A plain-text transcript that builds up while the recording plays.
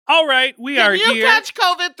All right, we are Can you here. catch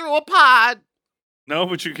COVID through a pod? No,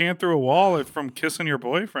 but you can't through a wall if from kissing your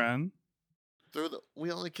boyfriend.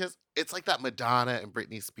 We only kiss. It's like that Madonna and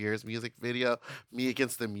Britney Spears music video, Me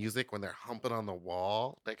Against the Music, when they're humping on the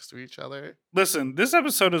wall next to each other. Listen, this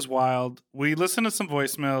episode is wild. We listen to some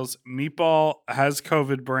voicemails. Meatball has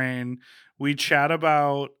COVID brain. We chat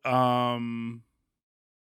about tons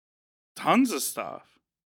of stuff.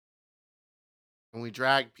 And we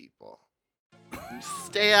drag people.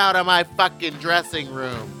 Stay out of my fucking dressing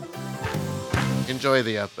room. Enjoy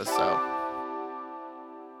the episode.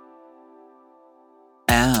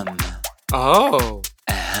 Oh.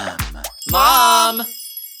 Mom!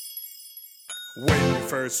 When your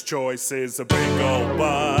first choice is a big old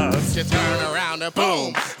bus, You turn around and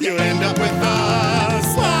boom, you end up with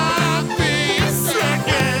us. sloppy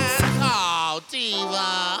seconds. Oh,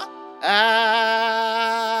 diva.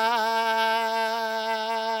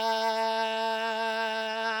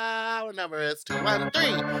 Our number is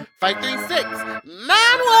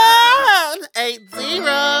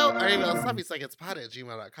 213-536-9180. Or email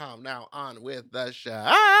sloppysecondspot@gmail.com. Now on with the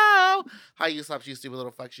show. Hi, you slops, you stupid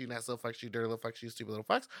little fucks, you nasty little fucks, you dirty little fucks, you stupid little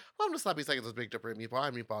fucks. Welcome to Sloppy Seconds with Big Dipper and Meatball.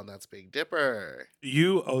 I'm Meatball, and that's Big Dipper.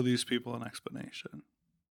 You owe these people an explanation.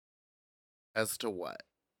 As to what?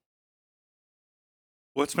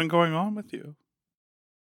 What's been going on with you?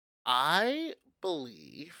 I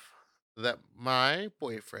believe that my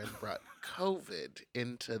boyfriend brought COVID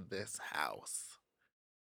into this house.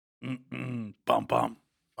 Mm-mm. Bum bum.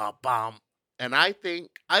 Ba-bum. And I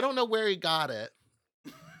don't know where he got it.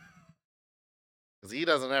 Because he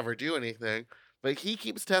doesn't ever do anything. But he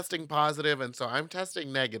keeps testing positive, and so I'm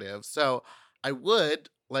testing negative. So I would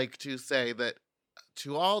like to say that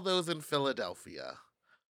to all those in Philadelphia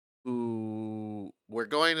who were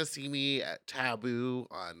going to see me at Taboo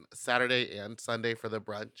on Saturday and Sunday for the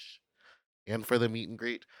brunch and for the meet and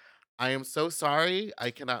greet, I am so sorry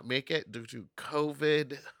I cannot make it due to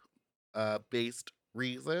COVID based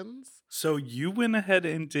reasons. So you went ahead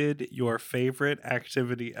and did your favorite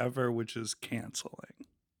activity ever, which is canceling.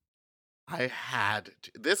 I had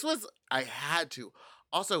to. I had to.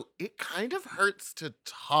 Also, it kind of hurts to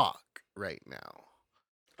talk right now.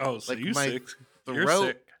 Oh, so Like, you my sick? You're Throat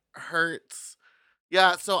sick. hurts.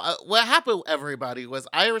 Yeah, so what happened, everybody, was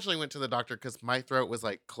I originally went to the doctor because my throat was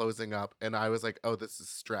like closing up, and I was like, oh, this is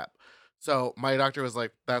strep. So my doctor was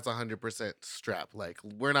like, that's 100% strep. Like,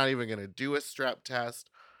 we're not even going to do a strep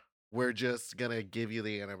test. We're just going to give you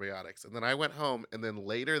the antibiotics. And then I went home, and then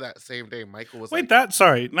later that same day, Michael was Wait, like,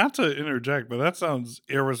 sorry, not to interject, but that sounds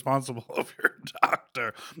irresponsible of your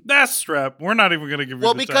doctor. That's strep. We're not even going to give you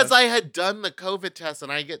well, the because test. I had done the COVID test,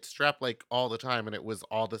 and I get strep like all the time, and it was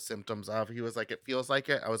all the symptoms of. He was like, it feels like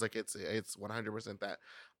it. I was like, it's 100% that.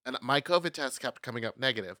 And my COVID test kept coming up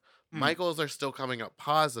negative. Hmm. Michael's are still coming up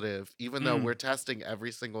positive, even though Hmm. we're testing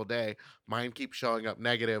every single day. Mine keeps showing up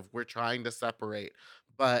negative. We're trying to separate,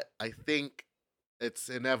 but I think it's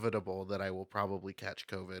inevitable that I will probably catch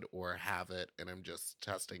COVID or have it, and I'm just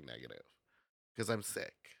testing negative because I'm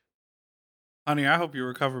sick. Honey, I hope you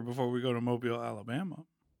recover before we go to Mobile, Alabama.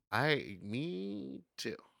 Me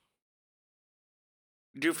too.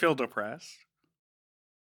 Do you feel depressed?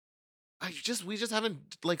 We just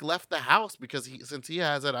haven't like left the house because since he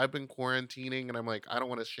has it, I've been quarantining, and I'm like, I don't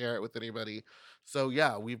want to share it with anybody. So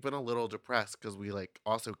yeah, we've been a little depressed because we like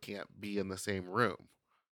also can't be in the same room.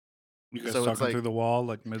 You guys So it's talking like through the wall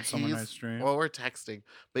like Midsummer Night's Dream? Well, we're texting,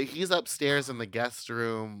 but he's upstairs in the guest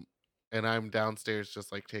room, and I'm downstairs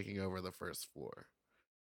just like taking over the first floor.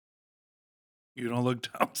 You don't look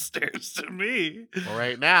downstairs to me. Well,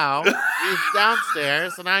 right now he's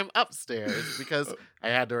downstairs and I'm upstairs because I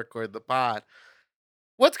had to record the pod.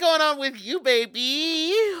 What's going on with you,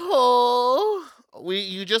 baby? Oh,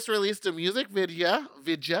 you just released a music video.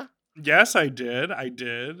 Yes, I did.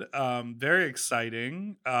 Very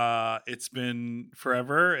exciting. It's been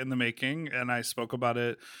forever in the making, and I spoke about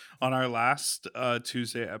it on our last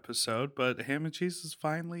Tuesday episode. But Ham and Cheese is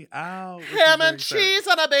finally out. which is Ham very and exciting. cheese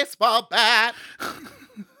on a baseball bat.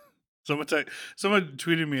 Someone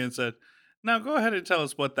tweeted me and said, "Now go ahead and tell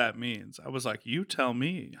us what that means." I was like, "You tell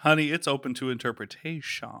me, honey. It's open to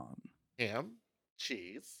interpretation." Ham,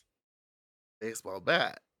 cheese, baseball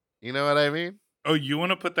bat. You know what I mean? Oh, you want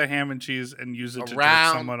to put the ham and cheese and use it to jerk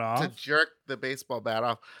Around someone off? to jerk the baseball bat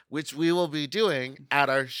off, which we will be doing at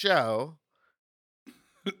our show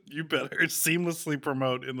You better seamlessly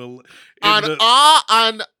promote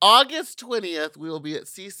on August 20th. We will be at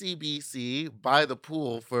CCBC by the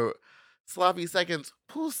pool for Sloppy Seconds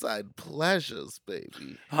poolside pleasures,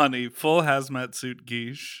 baby. Honey, full hazmat suit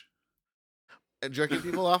geesh. And jerking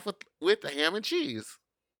people off with the ham and cheese.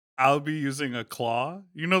 I'll be using a claw.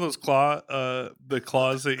 You know those the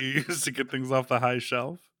claws that you use to get things off the high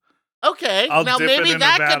shelf? Okay, I'll now dip it maybe in a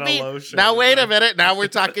that vat could of be. lotion. Now and wait a then- minute. Now we're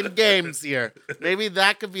talking games here. Maybe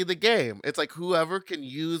that could be the game. It's like whoever can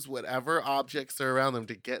use whatever objects are around them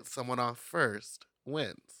to get someone off first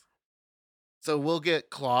wins. So we'll get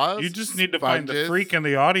claws. You just need to find the sponges. freak in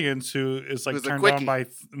the audience who is like Who's a turned quickie.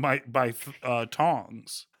 on by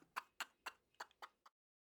tongs.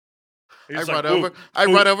 He's I like, run over. "Ooh, I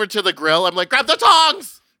ooh." run over to the grill. I'm like, grab the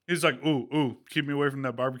tongs. He's like, ooh, keep me away from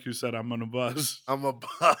that barbecue set. I'm gonna buzz. I'm a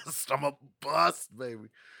bust. I'm a bust, baby.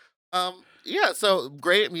 Yeah. So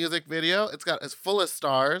great music video. It's full of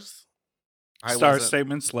stars. Star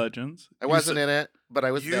statements, legends. I wasn't in it, but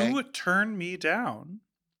I was there. You turn me down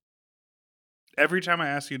every time I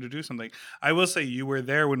ask you to do something. I will say you were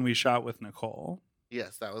there when we shot with Nicole,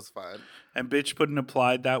 Yes, that was fun. and bitch put and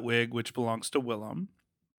applied that wig, which belongs to Willem.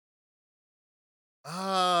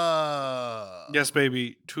 Oh. Yes,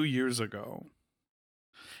 baby, 2 years ago.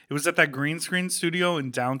 It was at that green screen studio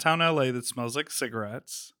in downtown LA that smells like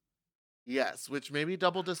cigarettes. Yes, which maybe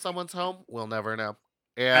doubled as someone's home. We'll never know.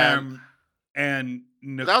 And And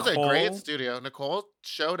Nicole, that was a great studio. Nicole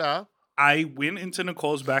showed up. I went into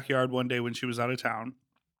Nicole's backyard one day when she was out of town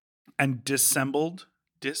and disassembled.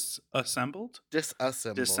 Disassemble.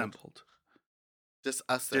 Disassemble.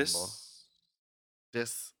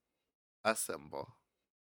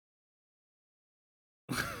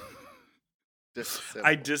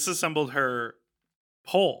 I disassembled her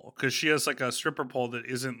pole because she has like a stripper pole that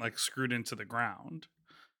isn't like screwed into the ground.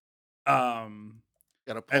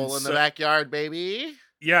 Got a pole in the backyard, baby.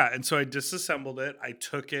 Yeah, and so I disassembled it. I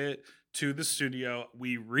took it to the studio.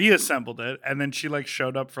 We reassembled it, and then she like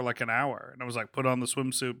showed up for like an hour, and I was like, "Put on the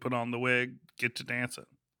swimsuit, put on the wig, get to dancing."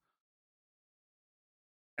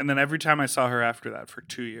 And then every time I saw her after that for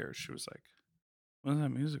 2 years, she was like, "When's that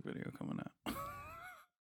music video coming out?"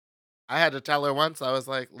 I had to tell her once. I was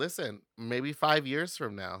like, "Listen, maybe 5 years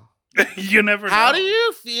from now." You never know. How do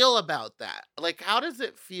you feel about that? Like, how does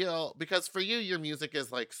it feel? Because for you, your music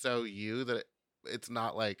is like so you that it's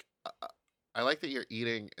not like. I like that you're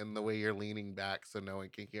eating and the way you're leaning back so no one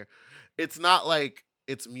can hear. It's not like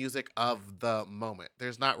it's music of the moment.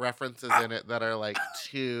 There's not references in it that are like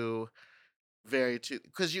too,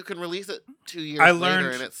 because you can release it 2 years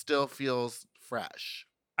later and it still feels fresh.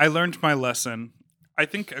 I learned my lesson. I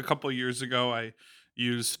think a couple years ago I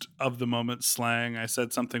used of the moment slang. I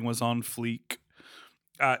said something was on fleek.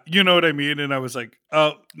 You know what I mean? And I was like,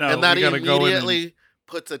 oh, no, and that we gotta go in immediately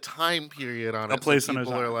puts a time period on it. A place so and a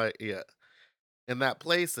people are time. like, yeah. And that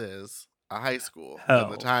place is a high school. Hell.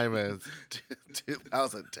 And the time is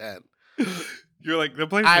 2010. You're like, the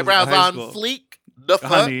place was Eyebrows high on school. fleek. The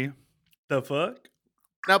fuck? Honey, the fuck?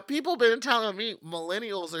 Now, people been telling me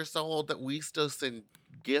millennials are so old that we still send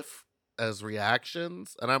GIF as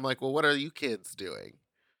reactions. And I'm like, well, what are you kids doing?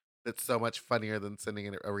 That's so much funnier than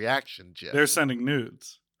sending a reaction GIF. They're sending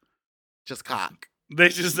nudes. Just cock. They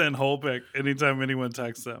just send whole pic anytime anyone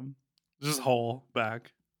texts them. Just whole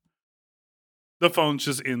back. The phone's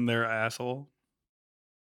just in their asshole.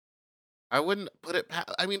 I wouldn't put it past.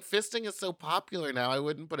 I mean, fisting is so popular now. I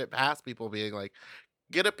wouldn't put it past people being like,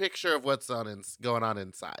 get a picture of what's going on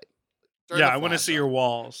inside. Turn Yeah, the I want to flash see on. your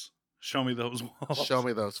walls. Show me those walls. Show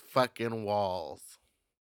me those fucking walls.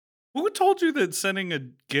 Who told you that sending a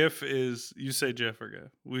GIF is, you say GIF or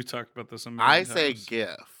GIF? We've talked about this a million I times. say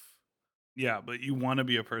GIF. Yeah, but you want to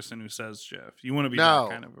be a person who says GIF. You want to be No.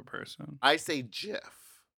 that kind of a person. I say GIF.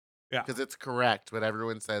 Yeah. Because it's correct, but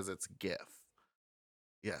everyone says it's GIF.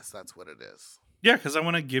 Yes, that's what it is. Yeah, because I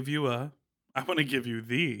want to give you the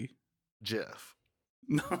GIF.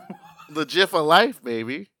 no. The GIF of life,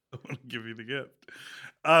 baby. I want to give you the gift.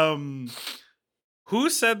 Who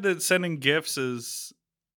said that sending gifts is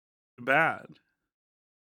bad?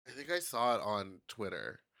 I think I saw it on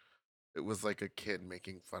Twitter. It was like a kid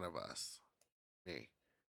making fun of us. Me.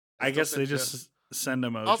 I still guess send they GIF. just send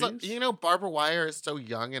emojis. Also, you know, Barbara Wire is so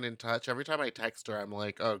young and in touch. Every time I text her, I'm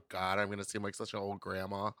like, oh God, I'm going to seem like such an old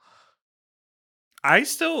grandma.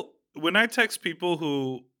 When I text people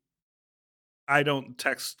who I don't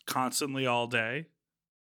text constantly all day,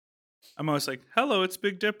 I'm always like, hello, it's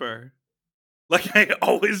Big Dipper. Like, I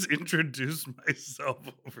always introduce myself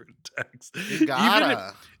over text. You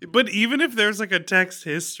gotta. Even if there's like a text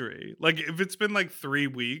history, like if it's been like 3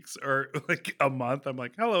 weeks or like a month, I'm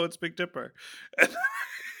like, hello, it's Big Dipper.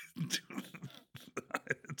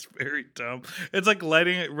 It's very dumb. It's like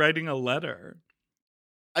writing a letter.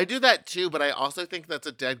 I do that too, but I also think that's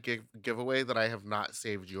a dead giveaway that I have not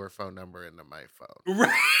saved your phone number into my phone.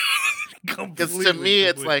 Right. Because to me,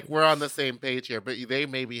 it's like we're on the same page here, but they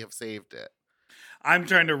maybe have saved it. I'm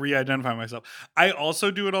trying to re-identify myself. I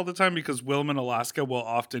also do it all the time because Willem in Alaska will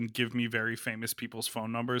often give me very famous people's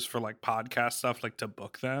phone numbers for like podcast stuff, like to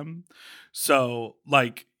book them. So,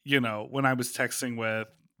 like, when I was texting with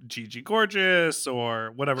Gigi Gorgeous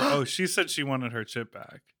or whatever, oh, she said she wanted her chip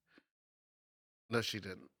back. No, she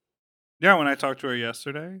didn't. Yeah, when I talked to her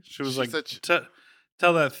yesterday, she was She like, said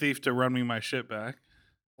tell that thief to run me my shit back.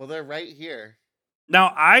 Well, they're right here.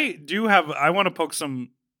 Now, I want to poke some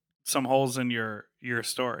holes in your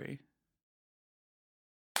story.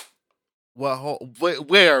 Well,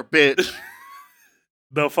 where, bitch?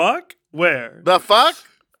 The fuck? Where? The fuck?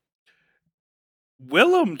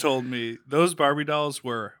 Willem told me those Barbie dolls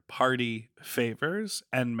were party favors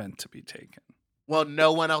and meant to be taken. Well,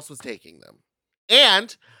 no one else was taking them.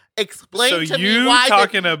 And explain so to you me why.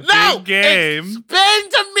 Talking a big game. Explain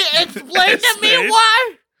to me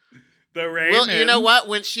why. The rain. Well, you know what?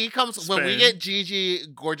 When she comes, Spain. when we get Gigi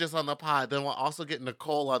Gorgeous on the pod, then we'll also get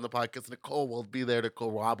Nicole on the pod because Nicole will be there to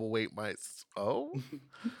corroborate my. Oh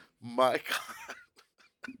my god!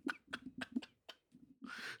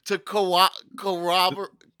 To corroborate.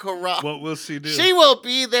 What will she do? She will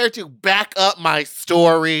be there to back up my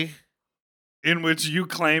story. In which you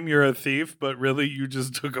claim you're a thief, but really you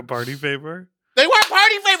just took a party favor? They weren't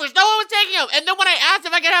party favors. No one was taking them. And then when I asked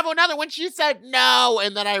if I could have another one, she said no.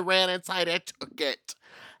 And then I ran inside and took it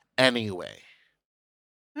anyway.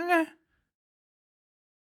 Okay.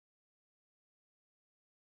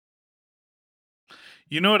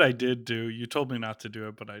 You know what I did do? You told me not to do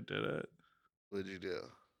it, but I did it. What'd you do?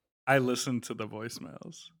 I listened to the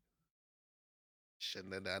voicemails.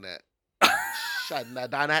 Shouldn't have done it. Shouldn't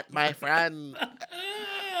have done it, my friend.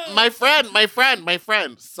 My friend.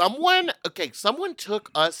 Someone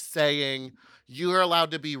took us saying you are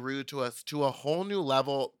allowed to be rude to us to a whole new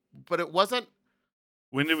level, but it wasn't.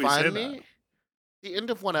 When did we say that? The end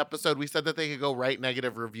of one episode, we said that they could go write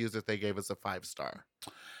negative reviews if they gave us a 5-star.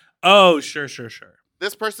 Oh, sure.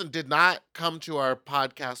 This person did not come to our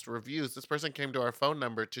podcast reviews. This person came to our phone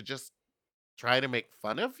number to just try to make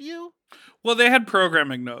fun of you. Well, they had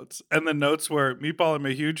programming notes, and the notes were, Meatball, I'm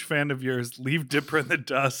a huge fan of yours. Leave Dipper in the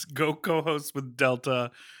dust. Go co-host with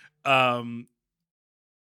Delta. And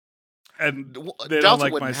they don't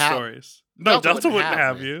like my stories. No, Delta wouldn't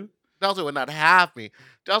have you. Delta would not have me.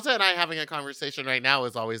 Delta and I having a conversation right now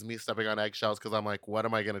is always me stepping on eggshells because I'm like, what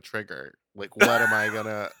am I going to trigger? Like, what am I going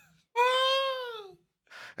to...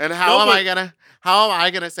 And how am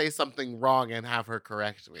I gonna say something wrong and have her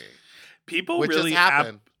correct me? People Which really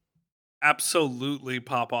absolutely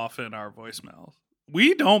pop off in our voicemails.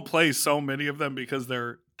 We don't play so many of them because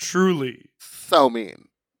they're truly so mean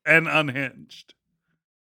and unhinged.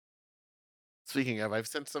 Speaking of, I've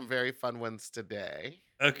sent some very fun ones today.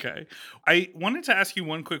 Okay. I wanted to ask you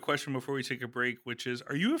one quick question before we take a break, which is,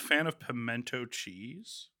 are you a fan of pimento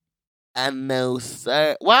cheese? No,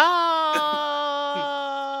 sir.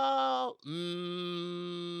 Well, no.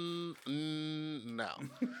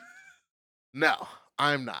 No,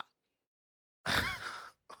 I'm not.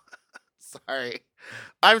 Sorry.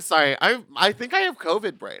 I'm sorry. I think I have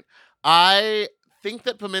COVID brain. I think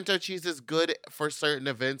that pimento cheese is good for certain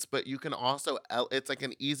events, but you can also, it's like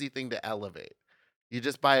an easy thing to elevate. You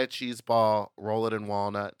just buy a cheese ball, roll it in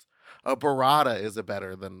walnuts. A burrata is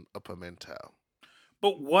better than a pimento.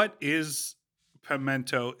 But what is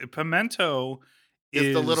pimento? Pimento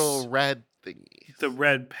is the little red thingy. The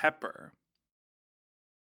red pepper.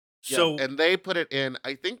 Yeah, so and they put it in,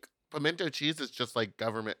 I think pimento cheese is just like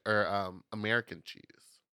government or American cheese.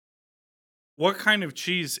 What kind of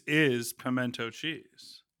cheese is pimento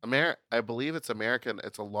cheese? I believe it's American.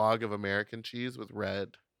 It's a log of American cheese with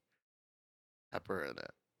red pepper in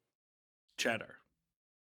it. Cheddar.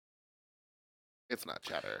 It's not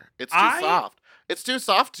cheddar. It's too soft. It's too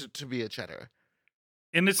soft to be a cheddar.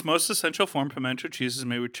 In its most essential form, pimento cheese is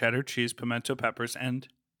made with cheddar cheese, pimento peppers, and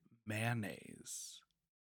mayonnaise.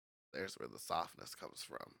 There's where the softness comes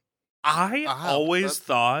from. I always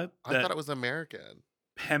thought that I thought it was American.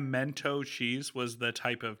 Pimento cheese was the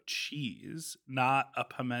type of cheese, not a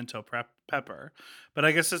pimento pepper. But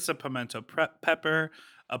I guess it's a pimento pepper,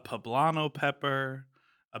 a poblano pepper,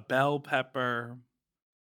 a bell pepper,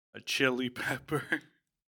 a chili pepper.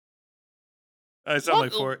 I sound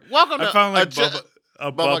like four. Welcome I found like Bubba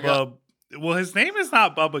Bubba. Well, his name is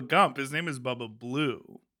not Bubba Gump. His name is Bubba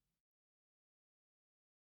Blue.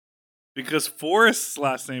 Because Forrest's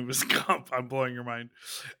last name is Gump. I'm blowing your mind.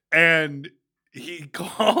 And he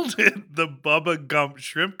called it the Bubba Gump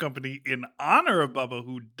Shrimp Company in honor of Bubba,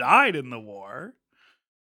 who died in the war.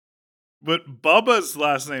 But Bubba's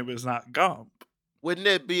last name is not Gump. Wouldn't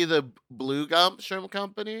it be the Blue Gump Shrimp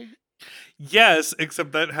Company? Yes,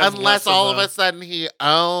 except that has Unless less of all of a sudden he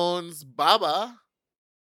owns Bubba.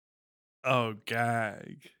 Oh,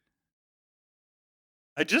 gag.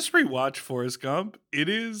 I just rewatched Forrest Gump. It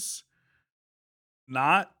is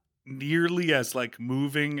not nearly as like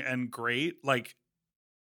moving and great. Like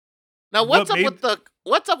Now what what's up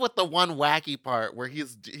made with the one wacky part where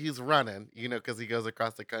he's running, because he goes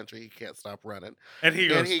across the country, he can't stop running. and he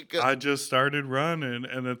And goes, he go, I just started running,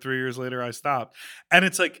 and then 3 years later I stopped. And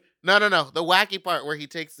it's like, no. The wacky part where he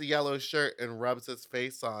takes the yellow shirt and rubs his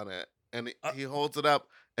face on it, and uh, he holds it up,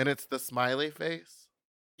 and it's the smiley face.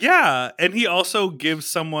 yeah. And he also gives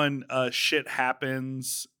someone shit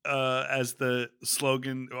happens as the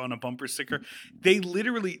slogan on a bumper sticker. They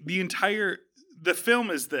literally the film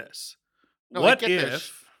is this. No, I get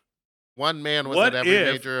this. One man was at What every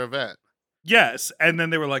if major event. Yes, and then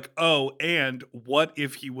they were like, "Oh, and what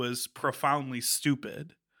if he was profoundly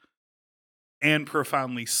stupid and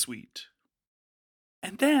profoundly sweet?"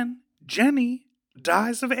 And then Jenny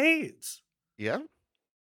dies of AIDS. Yeah.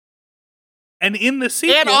 And in the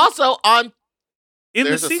sequel, And also there's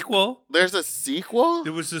there's a sequel?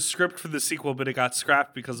 there was a script for the sequel, but it got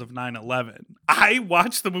scrapped because of 9/11. I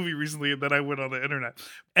watched the movie recently, and then I went on the internet.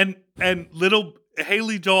 And little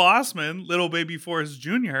Haley Joel Osment, little baby Forrest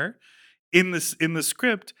Jr., in the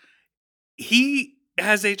script, he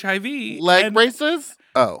has HIV. Leg braces?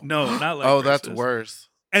 Oh. No, not leg Oh, that's braces. worse.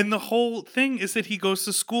 And the whole thing is that he goes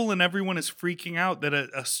to school and everyone is freaking out that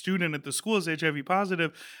a student at the school is HIV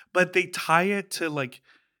positive, but they tie it to like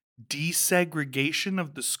desegregation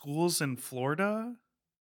of the schools in Florida.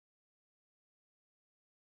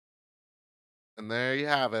 And there you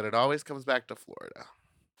have it. It always comes back to Florida.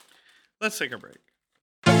 Let's take a break.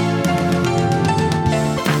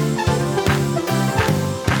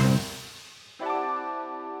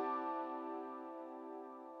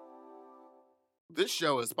 This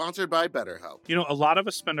show is sponsored by BetterHelp. You know, a lot of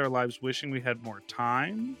us spend our lives wishing we had more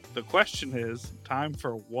time. The question is, time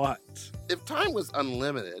for what? If time was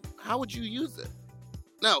unlimited, how would you use it?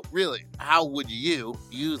 No, really, how would you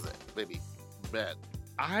use it? Maybe bet.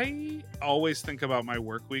 I always think about my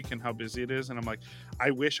work week and how busy it is, and I'm like,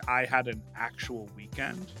 I wish I had an actual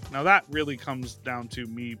weekend. Now that really comes down to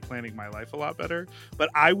me planning my life a lot better, but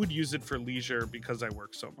I would use it for leisure because I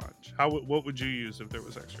work so much. What would you use if there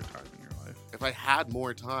was extra time in your life? If I had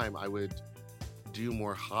more time, I would do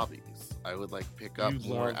more hobbies. I would like pick up You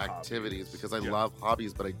more love activities hobbies. because I Yeah. love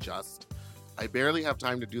hobbies, but I barely have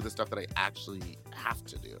time to do the stuff that I actually have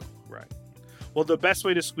to do. Right. Well, the best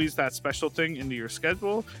way to squeeze that special thing into your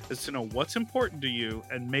schedule is to know what's important to you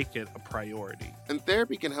and make it a priority. And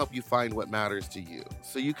therapy can help you find what matters to you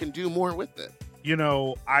so you can do more with it. You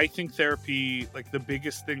know, I think therapy, like the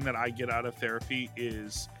biggest thing that I get out of therapy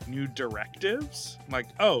is new directives. Like,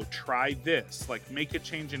 oh, try this. Like, make a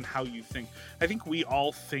change in how you think. I think we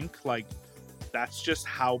all think like, that's just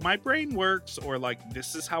how my brain works, or like,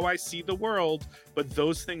 this is how I see the world. But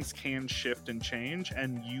those things can shift and change,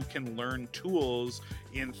 and you can learn tools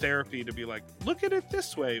in therapy to be like, look at it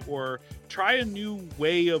this way, or try a new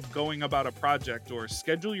way of going about a project, or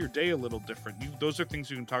schedule your day a little different. Those are things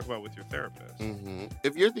you can talk about with your therapist.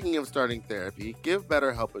 If you're thinking of starting therapy, give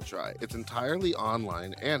BetterHelp a try. It's entirely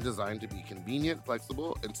online and designed to be convenient,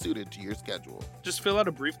 flexible, and suited to your schedule. Just fill out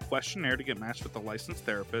a brief questionnaire to get matched with a licensed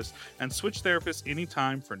therapist and switch therapists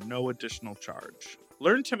anytime for no additional charge.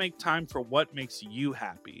 Learn to make time for what makes you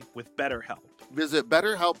happy with BetterHelp. Visit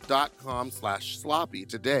betterhelp.com/sloppy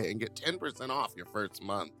today and get 10% off your first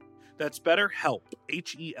month. That's BetterHelp,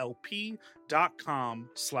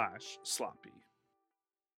 HELP.com/sloppy.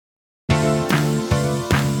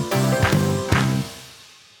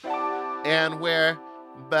 And we're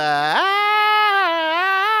back.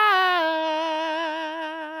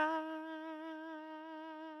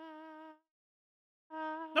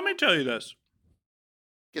 Let me tell you this.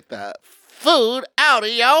 Get that food out of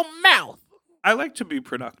your mouth. I like to be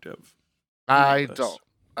productive. I this. don't.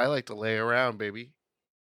 I like to lay around, baby.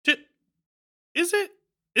 Is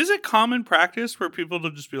it common practice for people to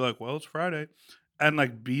just be like, well, it's Friday, and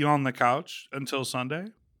like be on the couch until Sunday?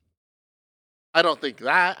 I don't think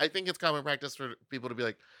that. I think it's common practice for people to be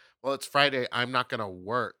like, well, it's Friday. I'm not going to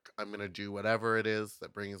work. I'm going to do whatever it is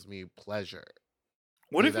that brings me pleasure.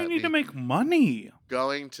 What May if you that need to be make money?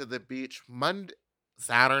 going to the beach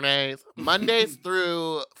Saturdays, Mondays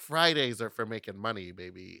through Fridays are for making money,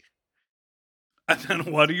 baby. And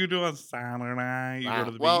then what do you do on Saturday? You go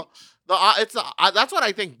to the Well, beach? that's what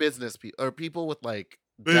I think business people or people with like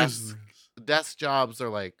Business. desk jobs or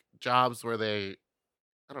like jobs where they,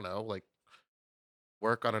 I don't know, like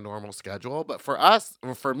work on a normal schedule. But for us,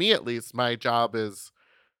 or for me at least, my job is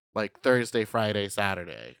like Thursday, Friday,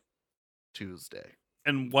 Saturday. Tuesday.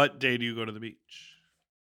 And what day do you go to the beach?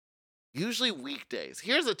 Usually weekdays.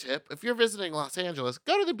 Here's a tip. If you're visiting Los Angeles,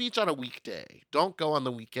 go to the beach on a weekday. Don't go on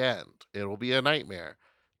the weekend. It will be a nightmare.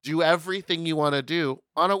 Do everything you want to do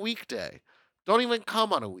on a weekday. Don't even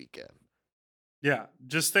come on a weekend. Yeah,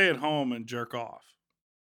 just stay at home and jerk off.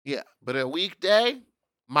 Yeah, but a weekday,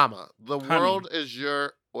 mama, the Honey. world is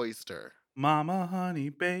your oyster. Mama, honey,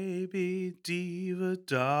 baby, diva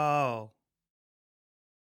doll.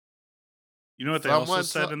 You know what they also Someone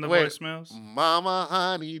said to- in the wait. voicemails? Mama,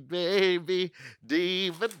 honey, baby,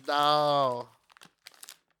 diva doll.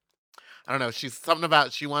 I don't know. She's something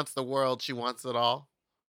about she wants the world. She wants it all.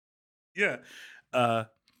 Yeah.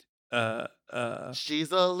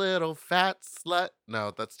 She's a little fat slut.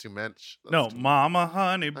 No, that's too much. That's No, too mama,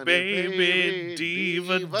 honey, Honey, baby,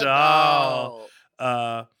 diva doll.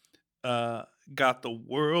 Got the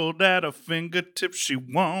world at her fingertips. She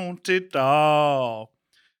want it all.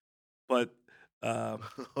 But Oh,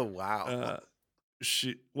 wow.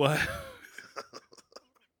 she what?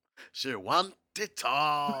 She want it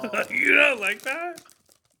all. You don't like that?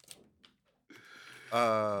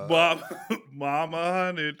 Mama,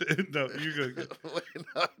 honey. No, you go. Wait,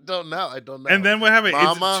 no, I don't know. I don't know. And then what happened?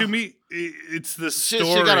 Mama- To me, it's the she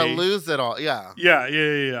story. gotta lose it all. Yeah.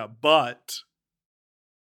 Yeah. But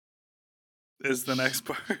is the next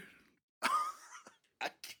part. I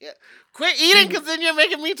can't quit eating because then you're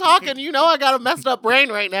making me talk, and you know I got a messed up brain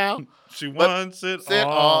right now. She wants it Sit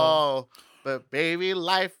all. all. But baby,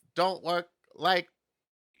 life don't work like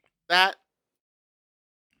that.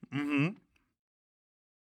 Mm-hmm.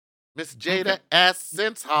 Miss Jada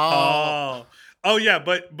Essence Hall. Oh yeah,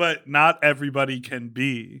 but not everybody can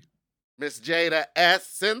be. Miss Jada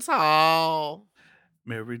Essence Hall.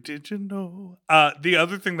 Mary, did you know? The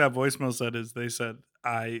other thing that voicemail said is they said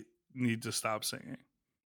I need to stop singing.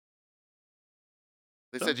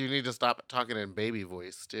 They said you need to stop talking in baby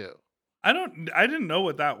voice too. I didn't know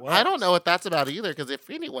what that was. I don't know what that's about either, because if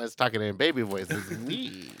anyone's talking in baby voice, it's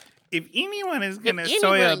me. If anyone is gonna anyone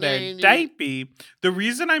soil their gonna- diaper, the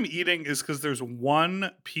reason I'm eating is because there's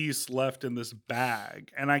one piece left in this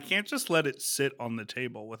bag, and I can't just let it sit on the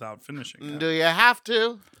table without finishing it. Do you have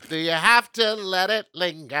to? Do you have to let it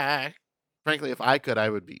linger? Frankly, if I could, I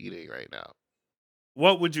would be eating right now.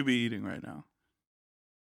 What would you be eating right now?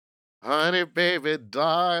 Honey, baby,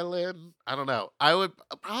 darling. I don't know. I would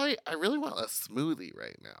probably, I really want a smoothie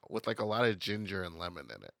right now with like a lot of ginger and lemon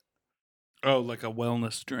in it. Oh, like a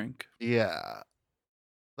wellness drink. Yeah.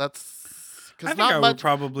 That's I because think not I would much,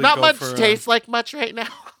 probably not go much for. tastes like much right now.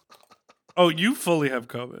 Oh, you fully have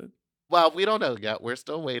COVID. Well, we don't know yet. We're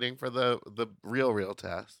still waiting for the real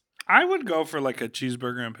test. I would go for like a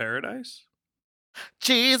cheeseburger in paradise.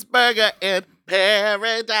 Cheeseburger in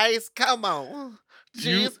paradise. Come on.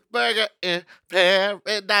 Cheeseburger in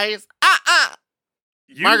paradise.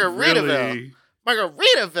 You Margaritaville. really-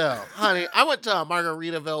 Margaritaville. Honey, I went to a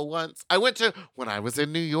Margaritaville once. I went to, when I was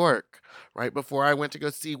in New York, right before I went to go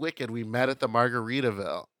see Wicked, we met at the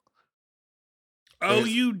Margaritaville. Oh, There's-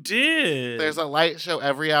 you did. There's a light show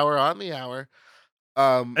every hour on the hour.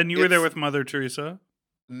 And you were there it's- with Mother Teresa?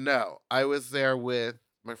 No, I was there with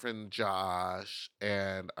my friend Josh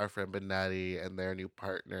and our friend Benetti and their new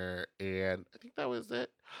partner, and I think that was it.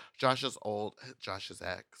 Josh's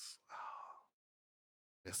ex.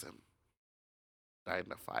 Miss him. Died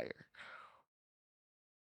in a fire.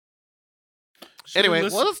 Should've Anyway,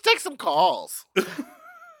 listened- well, let's take some calls.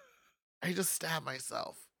 I just stabbed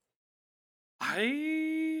myself.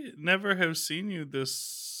 I never have seen you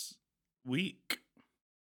this week.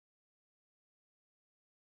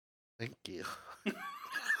 Thank you.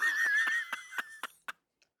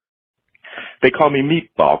 They call me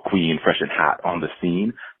Meatball Queen, fresh and hot on the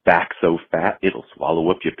scene. Back so fat, it'll swallow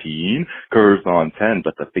up your peen. Curves on 10,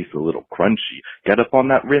 but the face a little crunchy. Get up on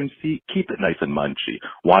that rim seat, keep it nice and munchy.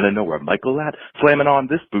 Wanna know where Michael at? Slamming on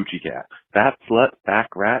this bougie cat. Fat slut, back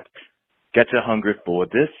rat. Get you hungry for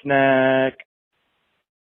this snack.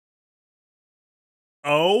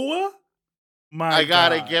 Oh my I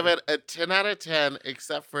gotta God. give it a 10 out of 10,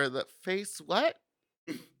 except for the face. What?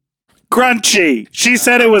 Crunchy. She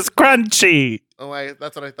said it was crunchy. Oh,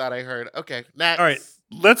 that's what I thought I heard. Okay, next. All right,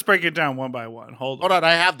 let's break it down one by one. Hold Hold on,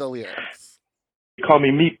 I have the lyrics. They call me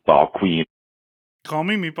Meatball Queen, Call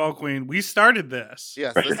me Meatball Queen. We started this.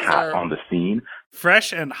 Yes, fresh this and is hot our. on the scene.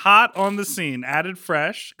 Fresh and hot on the scene. Added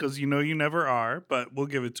fresh, because you know you never are, but we'll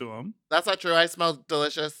give it to him. That's not true. I smell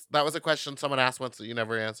delicious. That was a question someone asked once that you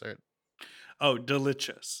never answered. Oh,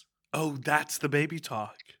 delicious. Oh, that's the baby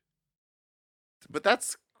talk. But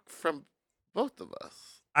that's from both of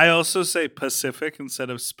us. I also say Pacific instead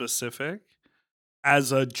of specific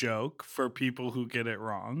as a joke for people who get it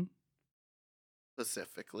wrong.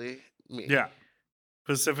 specifically me. Yeah.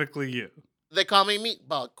 Specifically you. They call me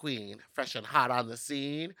Meatball Queen, fresh and hot on the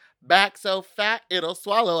scene. Back so fat it'll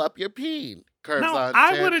swallow up your peen. Curves No, on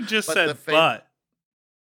I 10, would have just but said the fa- butt.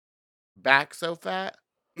 Back so fat?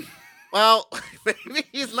 Well, maybe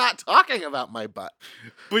he's not talking about my butt.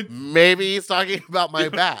 But Maybe he's talking about my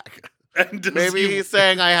back. and does Maybe he he's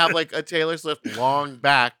saying I have like a Taylor Swift long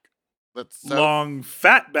back. That's so long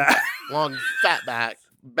fat back. long fat back.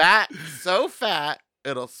 Back so fat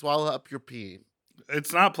it'll swallow up your peen.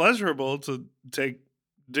 It's not pleasurable to take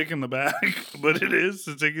dick in the back, but it is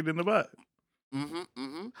to take it in the butt.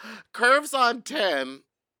 Curves on 10.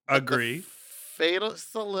 but the Agree. Face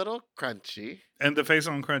a little crunchy. And the face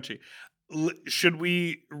on crunchy. Should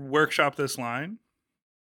we workshop this line?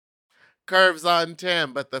 Curves on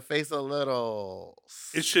 10, but the face a little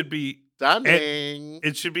It should be stunning.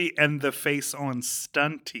 it should be and the face on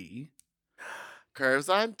stunty. Curves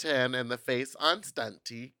on 10 and the face on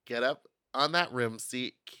stunty. Get up on that rim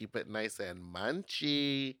seat. Keep it nice and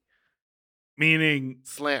munchy. Meaning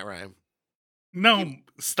Slant rhyme. no,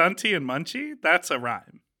 stunty and munchy? That's a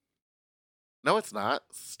rhyme. No, it's not.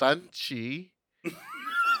 Stunchy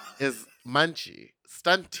is munchy.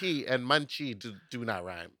 Stunty and munchy do not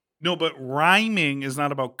rhyme. No, but rhyming is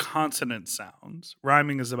not about consonant sounds.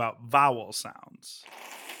 Rhyming is about vowel sounds.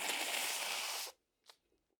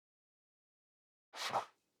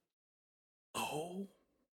 Oh.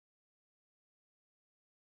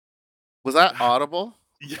 Was that audible?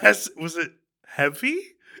 Yes, was it heavy?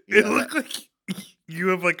 Yeah, It looked like you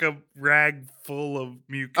have like a rag full of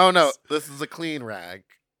mucus. Oh no, this is a clean rag.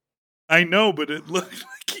 I know, but it looked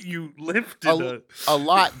like you lifted A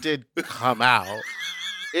lot did come out.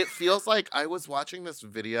 It feels like I was watching this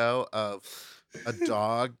video of a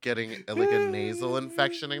dog getting like a nasal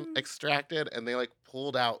infection extracted, and they like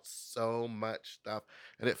pulled out so much stuff,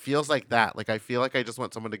 and it feels like that. Like I feel like I just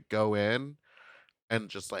want someone to go in and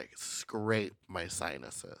just like scrape my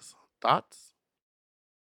sinuses. Thoughts?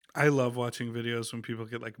 I love watching videos when people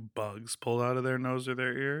get like bugs pulled out of their nose or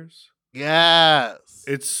their ears. Yes.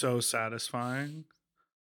 It's so satisfying.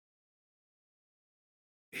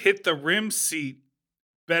 Hit the rim seat.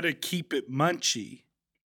 Better keep it munchy.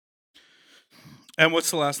 And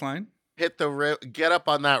what's the last line? Hit the rim. Get up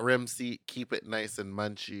on that rim seat. Keep it nice and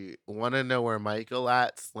munchy. Want to know where Michael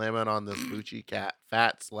at? Slamming on this Bucci cat.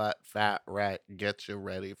 Fat slut, fat rat. Get you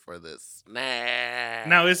ready for this snack.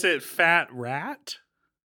 Now, is it fat rat?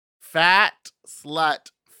 Fat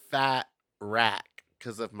slut, fat rat.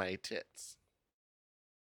 Because of my tits.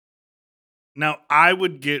 Now, I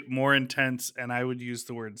would get more intense and I would use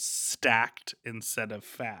the word stacked instead of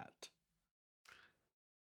fat.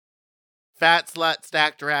 Fat slut,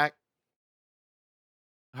 stacked rack.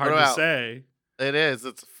 Hard What to about- say. It is.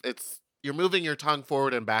 It's. You're moving your tongue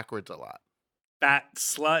forward and backwards a lot. Fat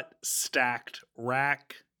slut, stacked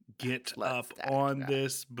rack. Get Slut, up stacked on rack.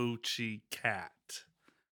 this Bucci cat.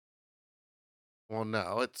 Well,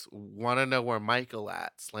 no, it's want to know where Michael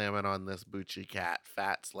at? Slamming on this Bucci cat.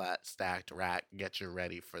 Fat slut, stacked rack. Get you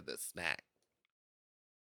ready for this snack.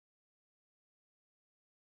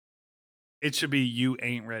 It should be you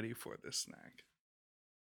ain't ready for this snack.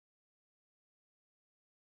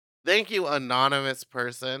 Thank you, anonymous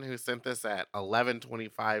person who sent this at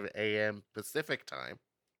 11:25 a.m. Pacific time.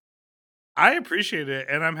 I appreciate it,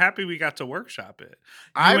 and I'm happy we got to workshop it. You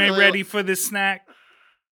I ain't really- ready for this snack?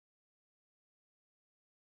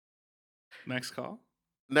 Next call?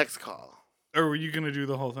 Next call. Or were you going to do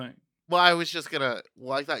the whole thing? Well, I was just gonna.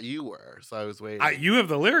 Well, I thought you were, so I was waiting. You have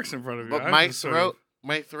the lyrics in front of you. but I'm my just sort throat, of-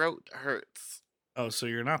 my throat hurts. Oh, so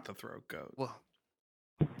you're not the throat goat. Well,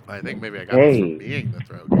 I think maybe I got this Hey. from being the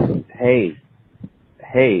throat goat.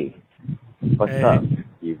 Hey, what's Hey. up,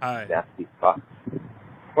 you Hi. nasty fuck?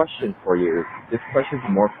 Question for you. This question's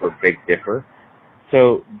more for Big Dipper.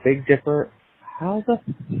 So, Big Dipper, how the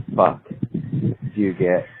fuck do you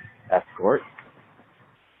get escorts?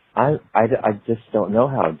 I just don't know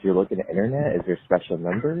how. Do you look at the internet? Is there special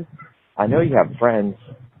numbers? I know you have friends.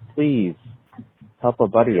 Please, help a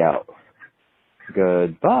buddy out.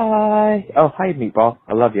 Goodbye. Oh, hi, Meatball.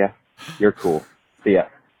 I love ya. You're cool. See ya.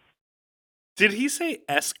 Did he say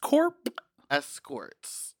S-Corp?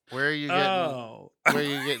 Escorts. Where are you getting? Oh. Where are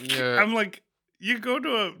you getting your? I'm like, you go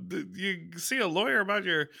to you see a lawyer about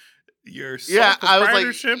your sole Yeah, I was like,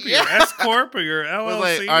 proprietorship, or your yeah. S-Corp, or your I was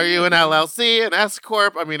LLC? like, are you an LLC, an S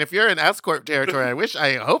corp? I mean, if you're in S corp territory,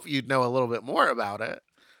 I hope you'd know a little bit more about it.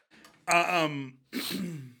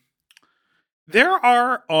 There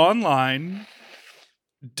are online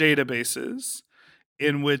databases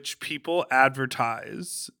in which people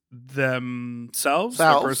advertise themselves,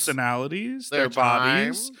 their Selves. personalities, Their their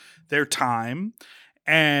bodies, time. their time,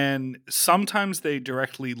 and sometimes they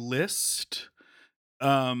directly list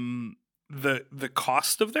the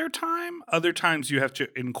cost of their time. Other times you have to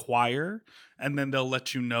inquire, and then they'll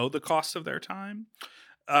let you know the cost of their time.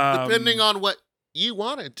 Depending on what you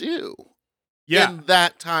want to do in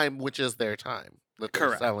that time, which is their time that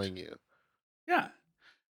they're selling you. Yeah.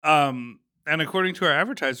 And according to our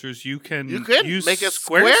advertisers, you can use make a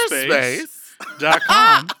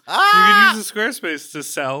Squarespace.com. You can use the Squarespace to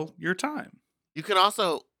sell your time. You can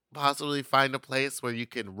also possibly find a place where you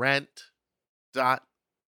can rent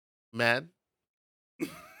 .men.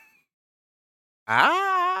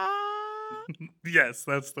 Yes,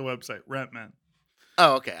 that's the website, RentMen.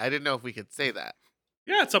 Oh, okay. I didn't know if we could say that.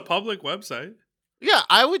 Yeah, it's a public website. Yeah,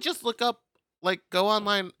 I would just look up, go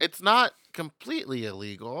online. It's not completely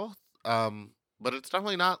illegal, but it's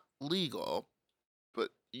definitely not legal. But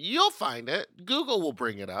you'll find it. Google will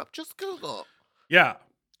bring it up. Just Google. Yeah.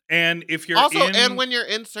 And if you're and when you're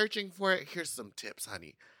in searching for it, here's some tips,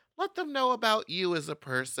 honey. Let them know about you as a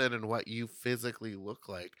person and what you physically look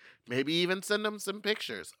like. Maybe even send them some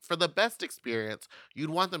pictures. For the best experience, you'd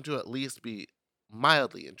want them to at least be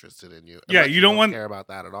mildly interested in you. Yeah, you don't care about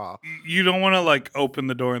that at all. You don't want to open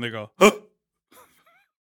the door and they go, huh?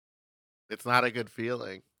 It's not a good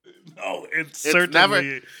feeling. No, it's never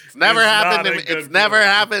happened to me. It's never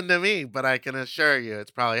happened to me, but I can assure you,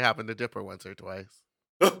 it's probably happened to Dipper once or twice.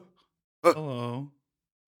 Hello.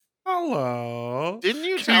 Didn't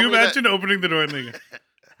you? Can you imagine opening the door and they go,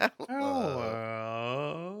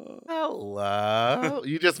 hello?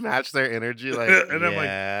 You just match their energy, and I'm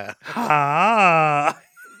like, ha.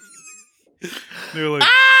 They're like,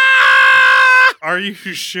 are you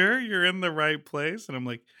sure you're in the right place? And I'm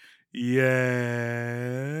like,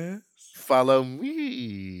 yes. Follow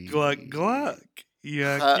me. Gluck, gluck.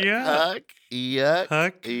 Yuck, yuck. Huck, yuck,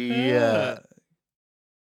 Huck, yuck.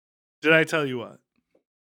 Did I tell you what?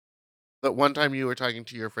 That one time you were talking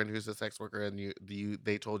to your friend who's a sex worker, and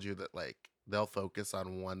they told you that they'll focus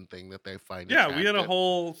on one thing that they find. Yeah, we had a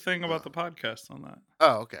whole thing about the podcast on that.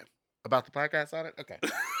 Oh, okay. About the podcast on it? Okay.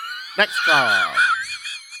 Next call.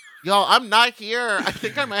 Y'all, I'm not here. I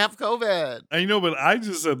think I might have COVID. I know, but I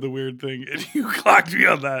just said the weird thing, and you clocked me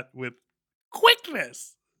on that with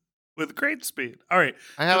quickness, with great speed. All right.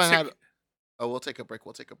 I haven't had... Oh, we'll take a break.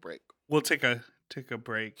 We'll take a break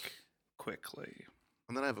quickly.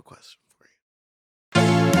 And then I have a question for you.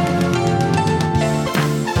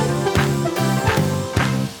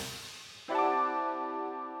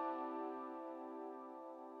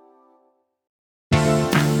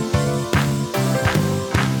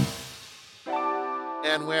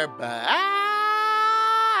 And we're back.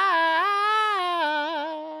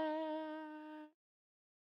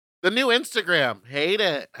 The new Instagram. Hate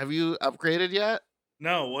it. Have you upgraded yet?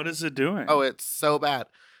 No, what is it doing? Oh, it's so bad.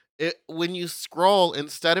 When you scroll,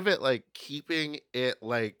 instead of it keeping it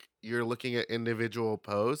you're looking at individual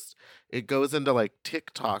posts, it goes into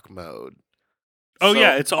TikTok mode. Oh, so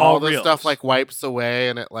yeah, it's all the reels. Stuff wipes away,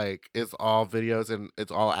 and it is all videos and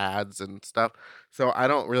it's all ads and stuff. So I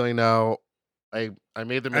don't really know. I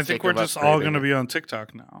made the mistake. I think we're just all going to be on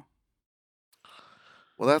TikTok now.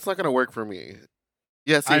 Well, that's not going to work for me.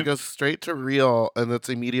 Yes, it goes straight to reel, and it's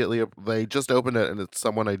immediately. They just opened it, and it's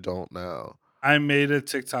someone I don't know. I made a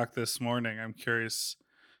TikTok this morning. I'm curious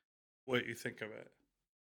what you think of it.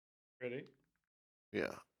 Ready?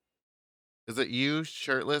 Yeah. Is it you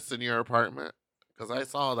shirtless in your apartment? Because I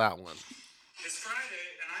saw that one. It's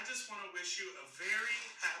Friday, and I just want to wish you a very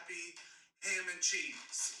happy ham and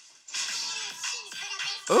cheese.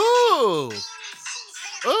 Ooh.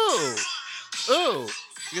 Ooh. Ooh.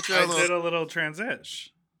 I did a little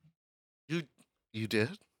transition. You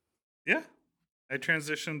did? Yeah. I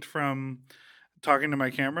transitioned from talking to my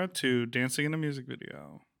camera to dancing in a music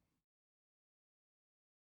video.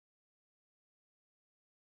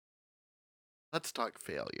 Let's talk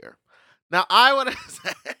failure. Now, I want to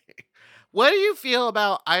say, what do you feel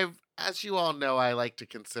about, as you all know, I like to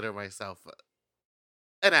consider myself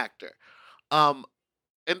an actor. And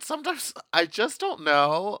sometimes I just don't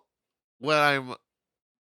know when I'm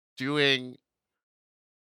doing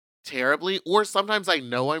terribly, or sometimes I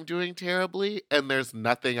know I'm doing terribly and there's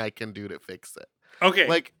nothing I can do to fix it.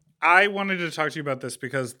 Okay. I wanted to talk to you about this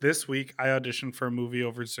because this week I auditioned for a movie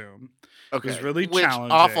over Zoom. Okay. It was really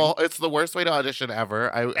challenging. Awful. It's the worst way to audition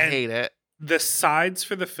ever. I hate it. The sides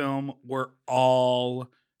for the film were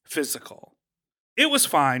all physical. It was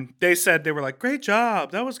fine. They were like, great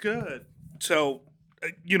job. That was good. So,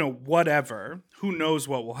 whatever. Who knows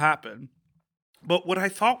what will happen. But what I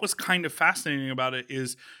thought was kind of fascinating about it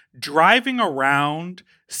is driving around,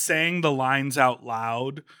 saying the lines out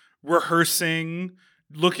loud, rehearsing,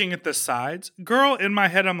 looking at the sides. Girl, in my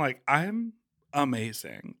head, I'm like, I'm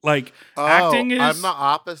amazing. Like, Oh, acting I'm is the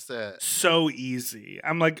opposite. so easy.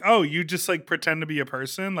 I'm like, oh, you just like pretend to be a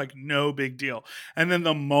person, like no big deal. And then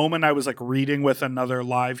the moment I was like reading with another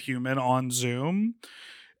live human on Zoom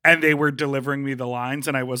and they were delivering me the lines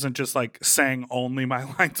and I wasn't just like saying only my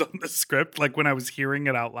lines on the script, like when I was hearing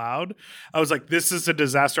it out loud, I was like, this is a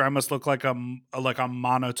disaster. I must look like a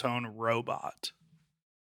monotone robot.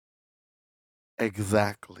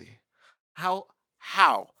 Exactly. How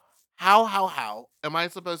am I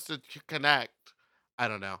supposed to connect? I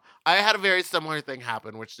don't know. I had a very similar thing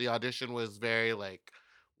happen, which the audition was very like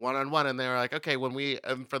one on one, and they were like, okay,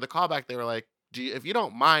 and for the callback, they were like, if you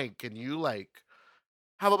don't mind, can you like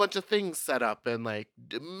have a bunch of things set up and like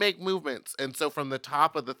make movements? And so from the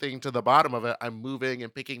top of the thing to the bottom of it, I'm moving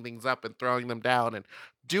and picking things up and throwing them down and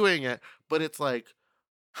doing it. But it's like,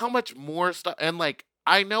 how much more stuff? And like,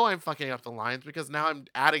 I know I'm fucking up the lines because now I'm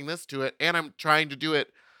adding this to it and I'm trying to do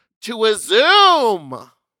it to a Zoom.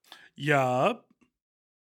 Yup.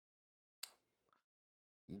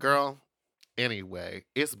 Girl, anyway,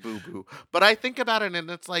 it's boo-boo. But I think about it and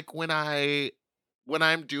it's like when I'm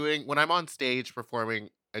on stage performing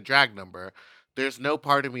a drag number, there's no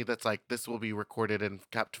part of me that's like, this will be recorded and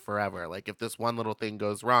kept forever. Like if this one little thing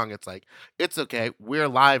goes wrong, it's like, it's okay. We're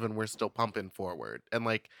live and we're still pumping forward. And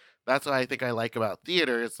like that's what I think I like about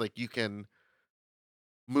theater. It's like you can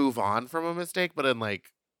move on from a mistake, but in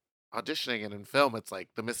like auditioning and in film, it's like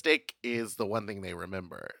the mistake is the one thing they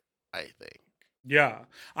remember, I think. Yeah.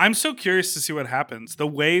 I'm so curious to see what happens. The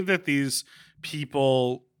way that these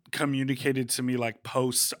people communicated to me like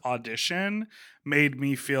post audition made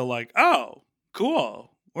me feel like, oh,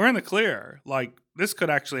 cool. We're in the clear. Like this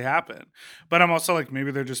could actually happen. But I'm also like,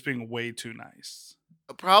 maybe they're just being way too nice.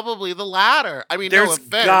 Probably the latter. I mean, no There's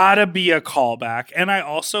offense. gotta be a callback. And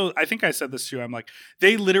I think I said this too. I'm like,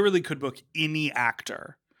 they literally could book any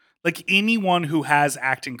actor. Like anyone who has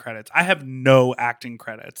acting credits. I have no acting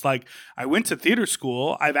credits. Like I went to theater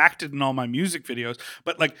school. I've acted in all my music videos,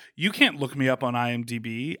 but like you can't look me up on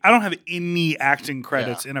IMDb. I don't have any acting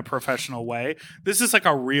credits in a professional way. This is like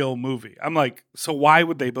a real movie. I'm like, so why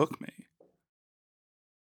would they book me?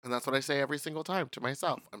 And that's what I say every single time to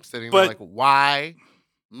myself. I'm sitting there like, why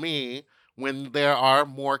me when there are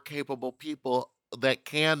more capable people that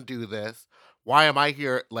can do this? Why am I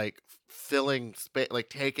here like filling space, like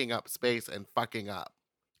taking up space and fucking up?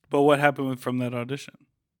 But what happened from that audition?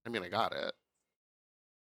 I mean, I got it.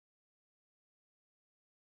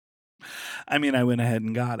 I mean, I went ahead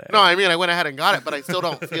and got it. No, I mean, I went ahead and got it, but I still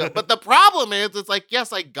don't feel. But the problem is, it's like,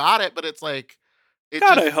 yes, I got it, but it's like,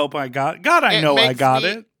 God, I hope I got. God, I know I got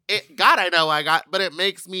it. God, I know I got, but it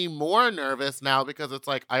makes me more nervous now because it's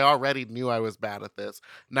like I already knew I was bad at this.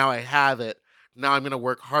 Now I have it. Now I'm gonna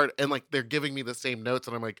work hard, and like they're giving me the same notes,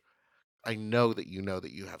 and I'm like, I know that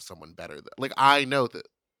you have someone better. Like I know that.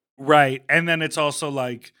 Right, and then it's also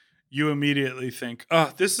like you immediately think,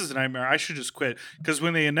 oh, this is a nightmare. I should just quit. Because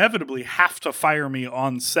when they inevitably have to fire me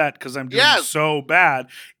on set because I'm doing so bad,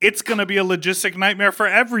 it's going to be a logistic nightmare for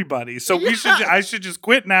everybody. So I should just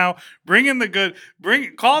quit now. Call the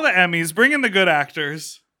Emmys, bring in the good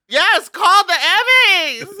actors. Yes, call the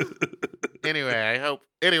Emmys. Anyway, I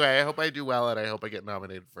hope I do well and I hope I get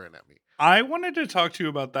nominated for an Emmy. I wanted to talk to you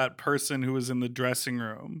about that person who was in the dressing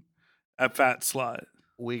room at Fat Slut.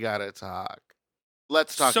 We got to talk.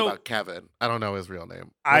 Let's talk about Kevin. I don't know his real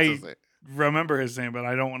name. His name? Remember his name, but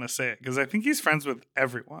I don't want to say it because I think he's friends with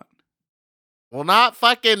everyone. Well, not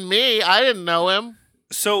fucking me. I didn't know him.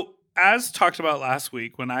 So, as talked about last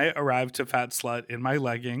week, when I arrived to Fat Slut in my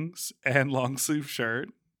leggings and long sleeve shirt,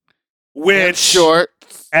 which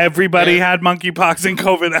shorts, everybody had monkeypox and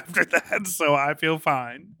COVID after that, so I feel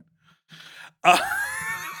fine.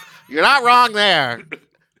 You're not wrong there.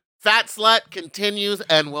 Fat Slut continues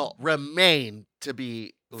and will remain to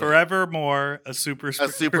be forevermore a super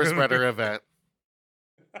spreader event.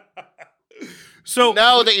 So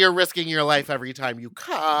know that you're risking your life every time you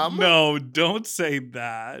come. No, don't say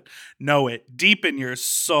that. Know it deep in your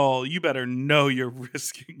soul. You better know you're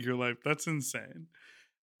risking your life. That's insane.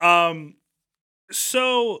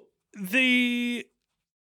 So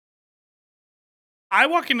I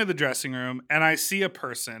walk into the dressing room and I see a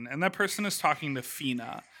person, and that person is talking to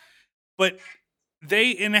Fina, but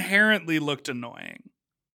they inherently looked annoying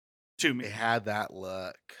to me. They had that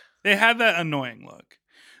look. They had that annoying look.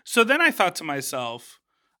 So then I thought to myself,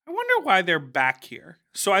 I wonder why they're back here.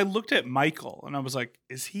 So I looked at Michael and I was like,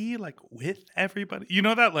 is he like with everybody? You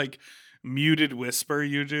know that like muted whisper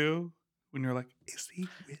you do when you're like, is he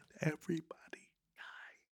with everybody?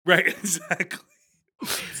 Right, exactly.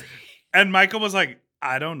 And Michael was like,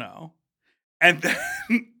 I don't know. And then,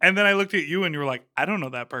 and then I looked at you and you were like, I don't know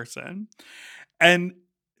that person. And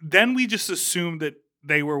then we just assumed that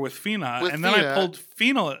they were with Fina. With And then I Fina. pulled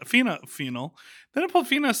Fina. Then I pulled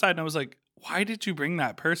Fina aside and I was like, why did you bring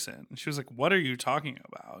that person? And she was like, what are you talking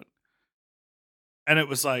about? And it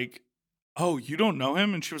was like, oh, you don't know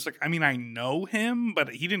him? And she was like, I mean, I know him, but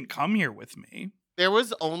he didn't come here with me. There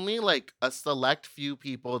was only like a select few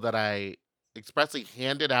people that I expressly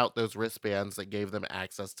handed out those wristbands that gave them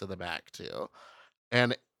access to the back to.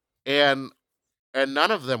 And and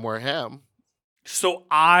none of them were him. So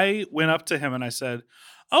I went up to him and I said,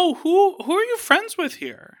 oh, who are you friends with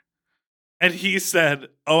here? And he said,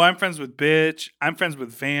 oh, I'm friends with Bitch. I'm friends with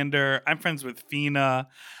Vander. I'm friends with Fina.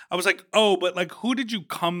 I was like, oh, but like, who did you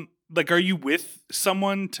come? Like, are you with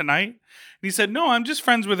someone tonight? And he said, no, I'm just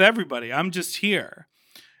friends with everybody. I'm just here.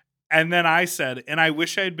 And then I said, and I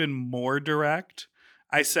wish I had been more direct.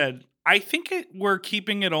 I said, I think we're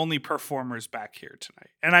keeping it only performers back here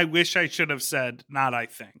tonight. And I wish I should have said, not I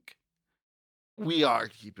think. We are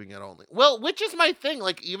keeping it only. Well, which is my thing.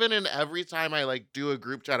 Like, even in every time I like do a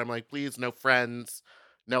group chat, I'm like, please, no friends,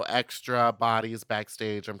 no extra bodies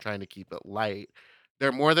backstage. I'm trying to keep it light.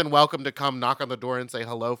 They're more than welcome to come knock on the door and say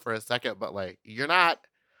hello for a second, but like, you're not,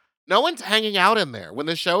 no one's hanging out in there. When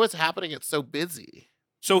the show is happening, it's so busy.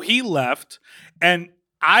 So he left, and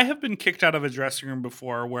I have been kicked out of a dressing room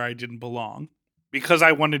before where I didn't belong because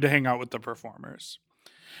I wanted to hang out with the performers.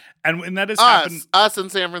 And when that has happened, Us in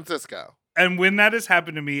San Francisco. and when that has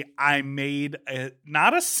happened to me, I made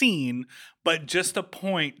not a scene, but just a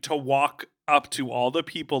point to walk up to all the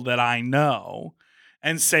people that I know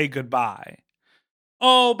and say goodbye.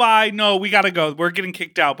 Oh, bye. No, we got to go. We're getting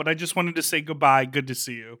kicked out, but I just wanted to say goodbye. Good to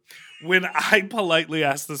see you. When I politely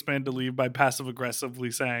asked this man to leave by passive aggressively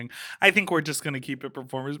saying, I think we're just going to keep it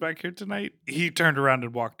performers back here tonight, he turned around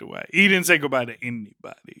and walked away. He didn't say goodbye to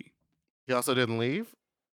anybody. He also didn't leave.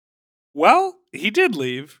 Well, he did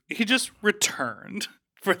leave. He just returned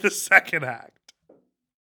for the second act.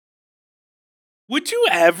 Would you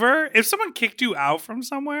ever, if someone kicked you out from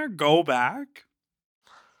somewhere, go back?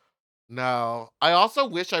 No. I also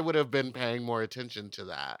wish I would have been paying more attention to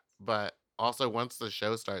that. But also, once the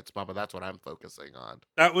show starts, Mama, that's what I'm focusing on.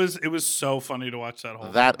 It was so funny to watch that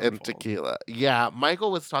whole That thing and unfold. tequila. Yeah,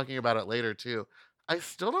 Michael was talking about it later too. I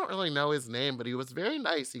still don't really know his name, but he was very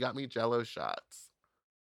nice. He got me Jello shots.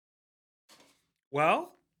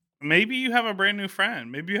 Well, maybe you have a brand new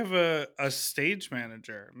friend. Maybe you have a stage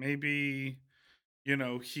manager. Maybe, you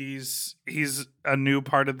know, he's a new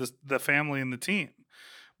part of the family and the team.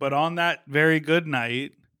 But on that very good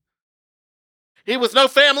night, He was no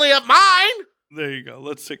family of mine. there you go.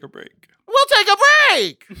 Let's take a break. We'll take a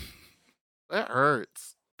break. That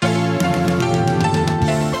hurts.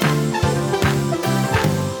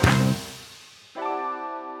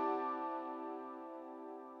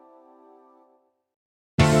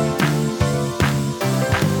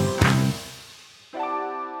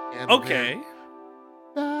 And Okay.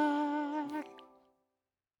 we're back.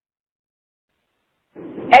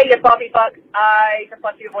 Hey, you puppy fuck. I just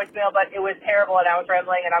left you a voicemail, but it was terrible and I was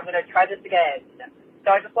rambling, and I'm going to try this again.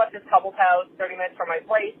 So I just left this couple's house 30 minutes from my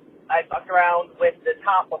place. I fucked around with the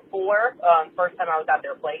top before, first time I was at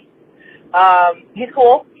their place. He's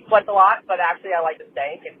cool. He sweats a lot, but actually I like the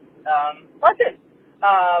stank. And, listen.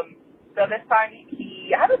 So this time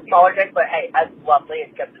he had a smaller dick, but hey, that's lovely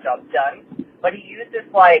and gets the job done. But he used this,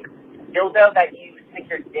 like, dildo that you stick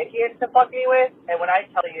your dick in to fuck me with, and when I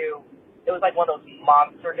tell you, it was like one of those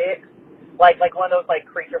monster dicks, like one of those like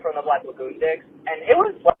Creature from the Black Lagoon dicks, and it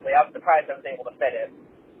was lovely. I was surprised I was able to fit it.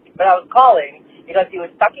 But I was calling because he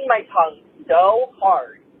was sucking my tongue so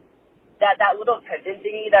hard that little tendon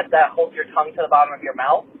thingy that holds your tongue to the bottom of your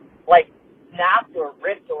mouth, like snapped or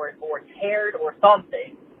ripped or teared or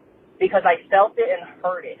something, because I felt it and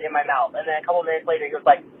heard it in my mouth. And then a couple minutes later, he was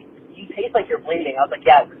like, "You taste like you're bleeding." I was like,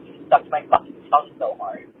 "Yeah, because you sucked my fucking tongue so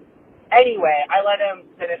hard." Anyway, I let him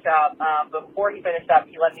finish up. Before he finished up,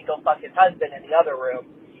 he let me go fuck his husband in the other room.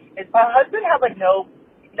 His husband had, like, not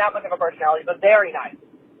much of a personality, but very nice.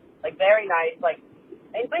 Like, very nice. Like,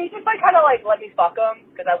 and but he just, like, kind of, like, let me fuck him,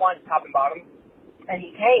 because I wanted top and bottom. And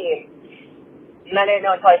he came, and I didn't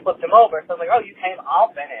know until I flipped him over. So I was like, "Oh, you came,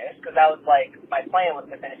 I'll finish," because that was, like, my plan was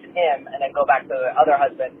to finish him, and then go back to the other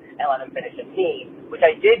husband and let him finish me, which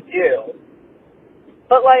I did do.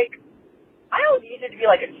 But, like, I don't need it to be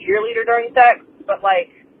like a cheerleader during sex, but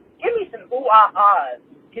like, give me some ooh-ah-ahs.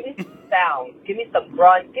 Give me some sounds. Give me some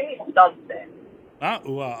grunts. Give me something. Not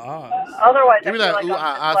ooh-ah-ahs. Otherwise, Give me I feel that like I'm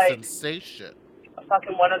ooh-ah-ah just like sensation.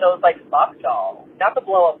 fucking one of those like fuck dolls. Not the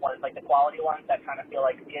blow-up ones, like the quality ones that kind of feel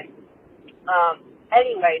like skin.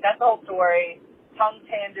 Anyway, that's the whole story. tongue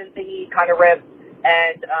tangent thingy kind of rip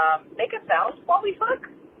and make a sound while we fuck?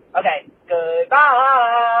 Okay,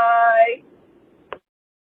 goodbye.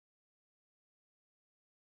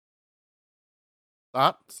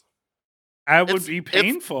 Thoughts? I would It's- be it's-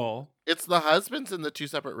 painful. It's the husbands in the 2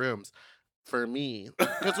 separate rooms for me.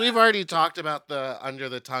 Because we've already talked about the under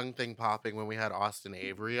the tongue thing popping when we had Austin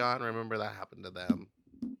Avery on. Remember that happened to them?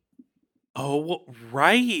 Oh,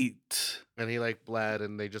 right. And he like bled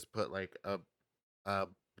and they just put like a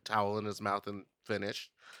towel in his mouth and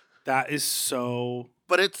finished. That is so.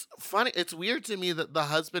 But it's funny. It's weird to me that the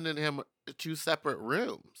husband and him are 2 separate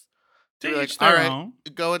rooms. To They're like, each their "All right, own.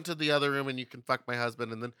 go into the other room and you can fuck my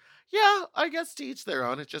husband." And then, yeah, I guess to each their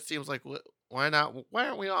own. It just seems like, why not? Why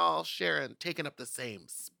aren't we all sharing, taking up the same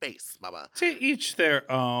space, mama? To each their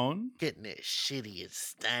own. Getting it shitty and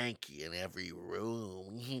stanky in every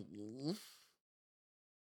room.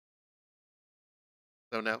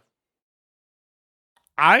 So no.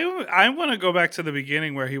 I want to go back to the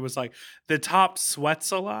beginning where he was like, the top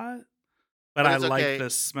sweats a lot, but But I it's like okay,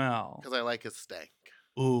 the smell. because I like his stank.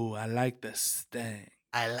 Ooh, I like the stank.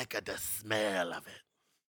 I like the smell of it.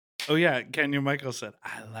 Oh yeah, Kenya Michael said,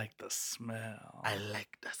 I like the smell. I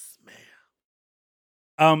like the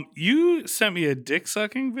smell. You sent me a dick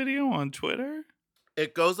sucking video on Twitter.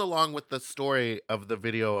 It goes along with the story of the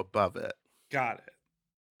video above it, Got it.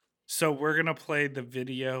 So we're gonna play the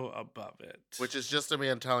video above it. which is just a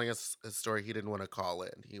man telling us his story. He didn't want to call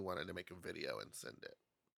in. He wanted to make a video and send it.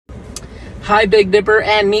 Hi, Big Dipper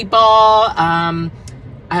and Meatball.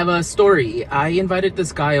 I have a story. I invited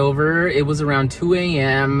this guy over. It was around 2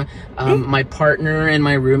 a.m. My partner and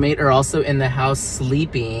my roommate are also in the house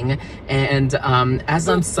sleeping. And as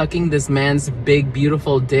I'm sucking this man's big,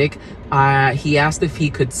 beautiful dick, he asked if he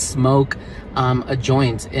could smoke a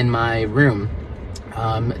joint in my room.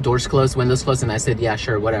 Doors closed, windows closed, and I said, yeah,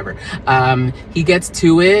 sure, whatever. He gets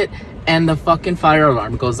to it, and the fucking fire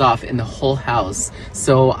alarm goes off in the whole house.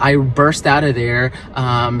 So I burst out of there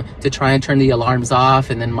to try and turn the alarms off,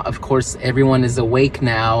 and then of course everyone is awake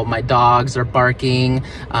now. My dogs are barking.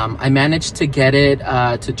 I managed to get it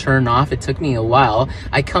to turn off. It took me a while.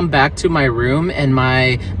 I come back to my room and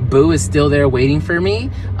my boo is still there waiting for me,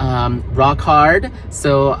 rock hard.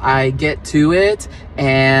 So I get to it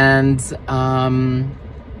and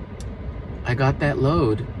I got that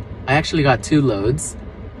load. I actually got 2 loads.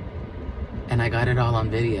 And I got it all on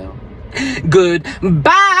video.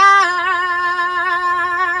 Goodbye!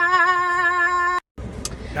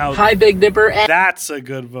 Now, Hi, Big Dipper. And that's a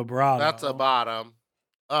good vibrato. That's a bottom.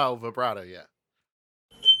 Oh, vibrato, yeah.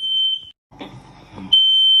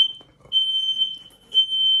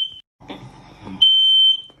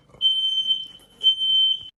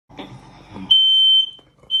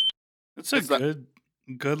 It's a It's the-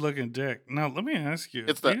 good looking dick. Now let me ask you.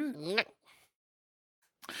 It's do the. you-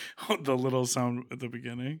 the little sound at the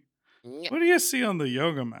beginning. What do you see on the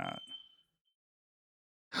yoga mat?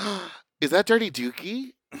 Is that Dirty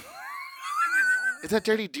Dookie? Is that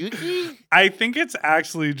Dirty Dookie? I think it's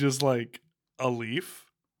actually just like a leaf.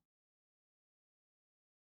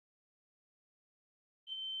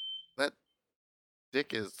 That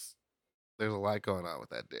dick is. There's a lot going on with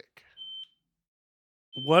that dick.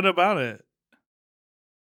 What about it?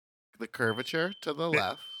 The curvature to the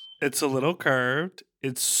left. It's a little curved.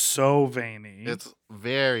 It's so veiny. It's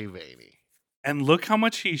very veiny. And look how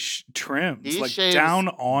much he trims, He like shaves down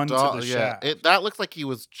onto Dog- the yeah, shaft. that looks like he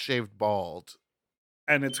was shaved bald.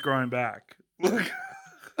 And it's growing back. Look.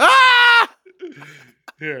 Ah!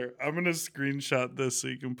 Here, I'm going to screenshot this so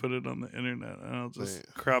you can put it on the internet. And I'll just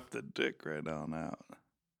Wait. crop the dick right on out.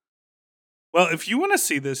 Well, if you want to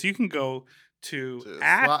see this, you can go to To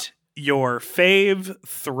at swap- your fave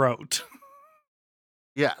throat.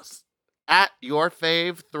 Yes. At your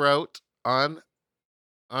fave throat on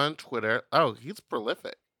Twitter. Oh, he's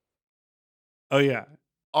prolific. Oh, yeah.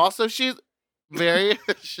 Also, she's very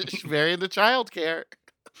she's very into childcare.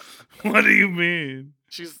 What do you mean?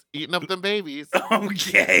 She's eating up them babies.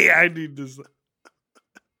 Okay, I need this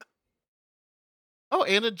Oh,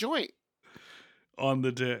 and a joint. on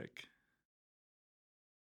the dick.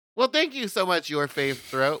 Well, thank you so much, your fave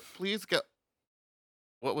throat. Please go.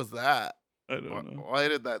 What was that? I don't know. Why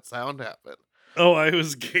did that sound happen? Oh, I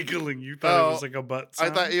was giggling. You thought it was Oh, like a butt I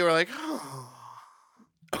sound? thought you were like,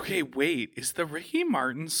 Okay, wait. Is the Ricky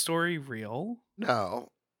Martin story real? no.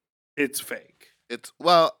 It's fake. It's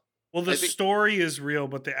well, Well, the I think- story is real,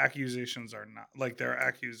 but the accusations are not. Like, they're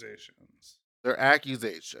accusations. they're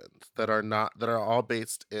accusations that are all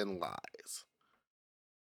based in lies.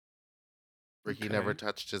 Ricky never Okay.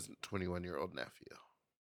 touched his 21-year-old nephew.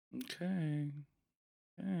 Okay.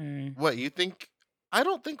 Okay. What, you think I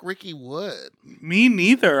don't think Ricky would. Me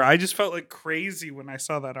neither. I just felt like crazy when I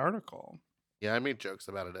saw that article. Yeah, I made jokes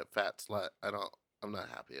about it at Fat Slut. I'm not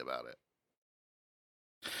happy about it.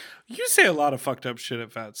 You say a lot of fucked up shit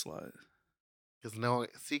at Fat Slut.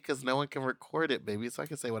 Because no one can record it, baby. So I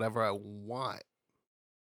can say whatever I want.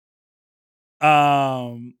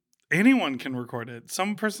 Anyone can record it.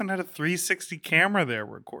 Some person had a 360 camera there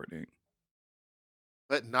recording.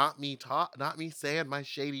 But not me saying my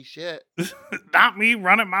shady shit. Not me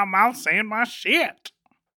running my mouth saying my shit.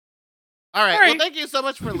 All right. Well, thank you so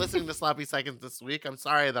much for listening to Sloppy Seconds this week. I'm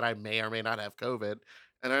sorry that I may or may not have COVID,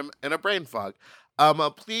 and I'm in a brain fog.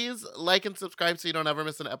 Please like and subscribe so you don't ever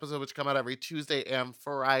miss an episode, which come out every Tuesday and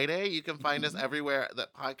Friday. You can find us everywhere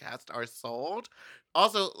that podcasts are sold.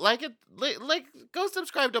 Also, go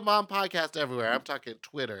subscribe to Mom Podcast everywhere. I'm talking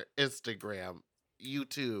Twitter, Instagram,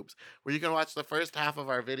 YouTubes, where you can watch the first half of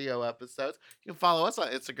our video episodes. You can follow us on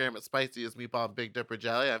Instagram at Spicy as Meatball and Big Dipper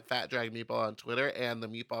Jelly. I'm Fat Drag Meatball on Twitter and the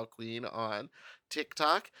Meatball Queen on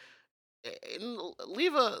TikTok. And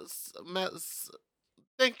leave us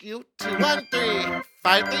thank you to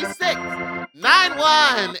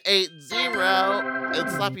 1-3-536-9180 and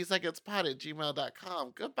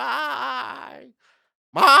sloppysecondspot@gmail.com. Goodbye,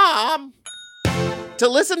 Mom. To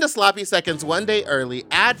listen to Sloppy Seconds one day early,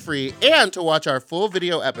 ad-free, and to watch our full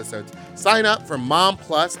video episodes, sign up for Mom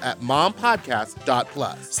Plus at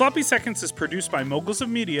mompodcast.plus. Sloppy Seconds is produced by Moguls of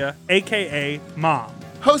Media, a.k.a. Mom.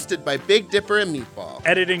 Hosted by Big Dipper and Meatball.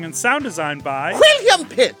 Editing and sound design by William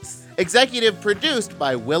Pitts. Executive produced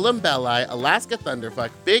by Willem Belli, Alaska Thunderfuck,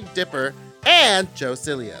 Big Dipper, and Joe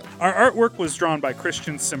Cilio. Our artwork was drawn by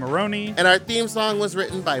Christian Cimarroni. And our theme song was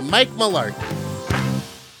written by Mike Malarkey.